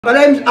My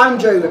name's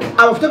Andrew.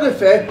 I'm a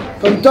photographer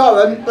from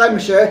Darwen,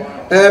 Lancashire.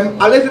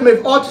 I live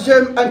with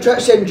autism and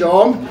Tourette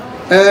syndrome.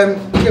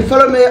 You can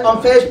follow me on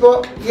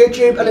Facebook,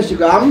 YouTube and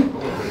Instagram.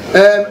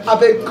 I've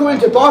been coming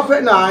to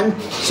Monfrotto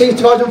 9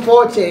 since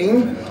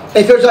 2014.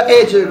 It feels like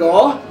ages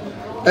ago.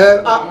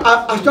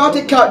 I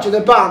started capturing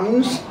the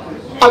bands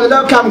on the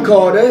little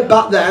camcorder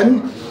back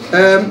then.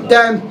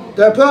 Then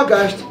I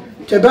progressed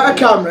to a better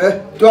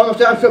camera, the one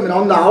I'm filming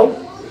on now.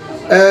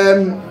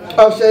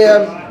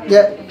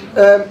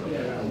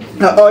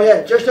 Here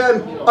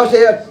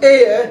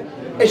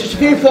it's just a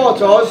few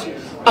photos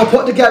I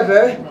put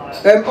together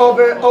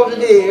over the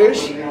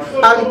years,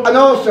 and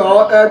also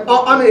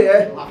on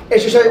here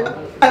it's just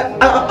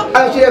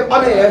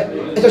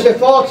a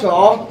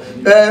photo,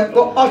 but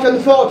also in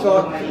the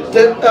photo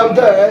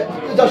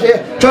there's a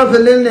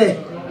Jonathan Linley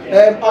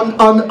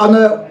on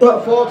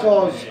the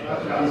photos.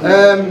 I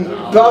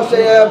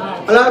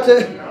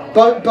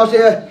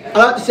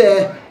like to say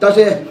that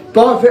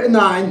Monfrotto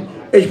 9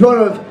 is one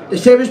of the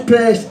safest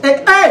places.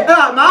 Hey,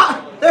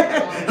 Matt! I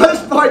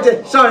just spoiled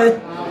it, sorry.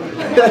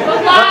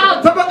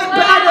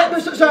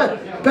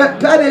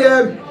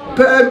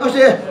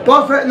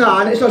 Monfrotto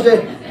 9 is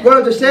one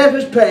of the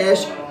safest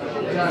places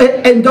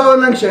in Darwen,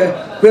 Lancashire.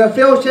 We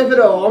feel safe at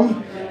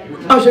home.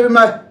 Also with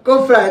my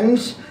good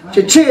friends.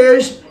 So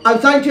cheers and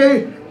thank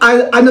you,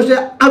 and I say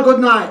a good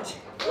night.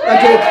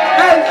 Thank you.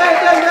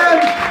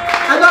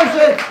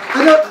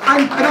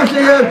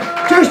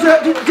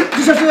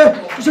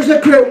 Just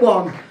a quick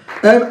one.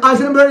 Has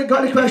anybody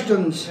got any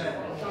questions?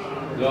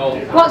 No.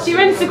 What's your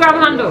Instagram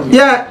handle?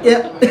 Yeah,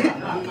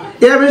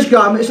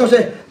 Instagram. It's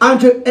I'm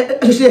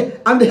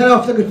the head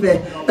of photography.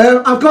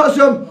 I've got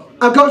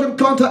some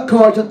contact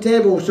cards at the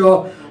table,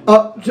 so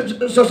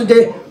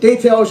the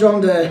details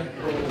on there.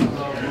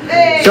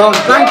 Hey. So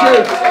thank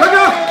you. I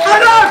know.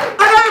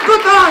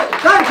 Good night.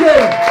 Thank you.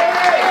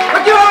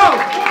 Thank you all.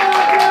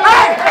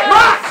 Hey,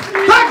 Matt.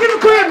 Thank you for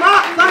coming,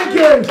 Matt. Thank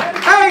you.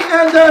 Hey,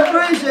 and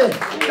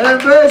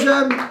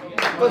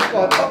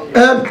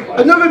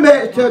another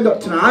mate turned up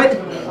tonight.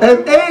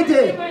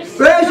 Eddie.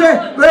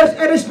 Where's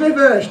Eddie Smith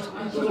first?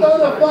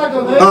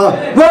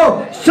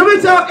 Well,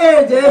 somebody tell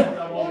Eddie.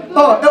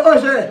 Oh, it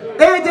was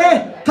Eddie.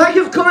 Thank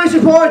you for coming and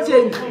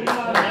supporting.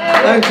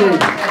 Thank you.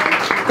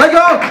 Thank you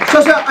all. So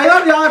I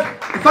hope you have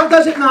a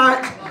fantastic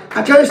night.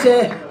 I can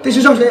say this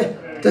is obviously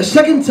the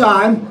second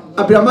time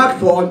I've been on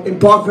microphone in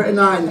Monfrotto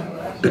 9,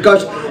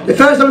 because the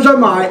first time I was on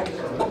mic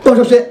was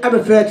obviously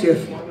April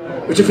 30th,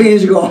 which was a few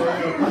years ago.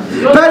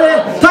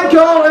 But thank you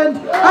all and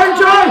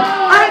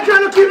enjoy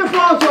looking at the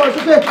photos.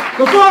 The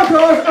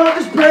photos are on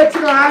display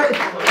tonight,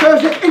 so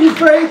if you're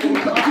free, you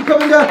can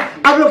come and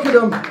have a look at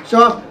them.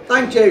 So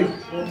thank you.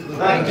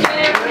 Thank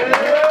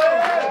you.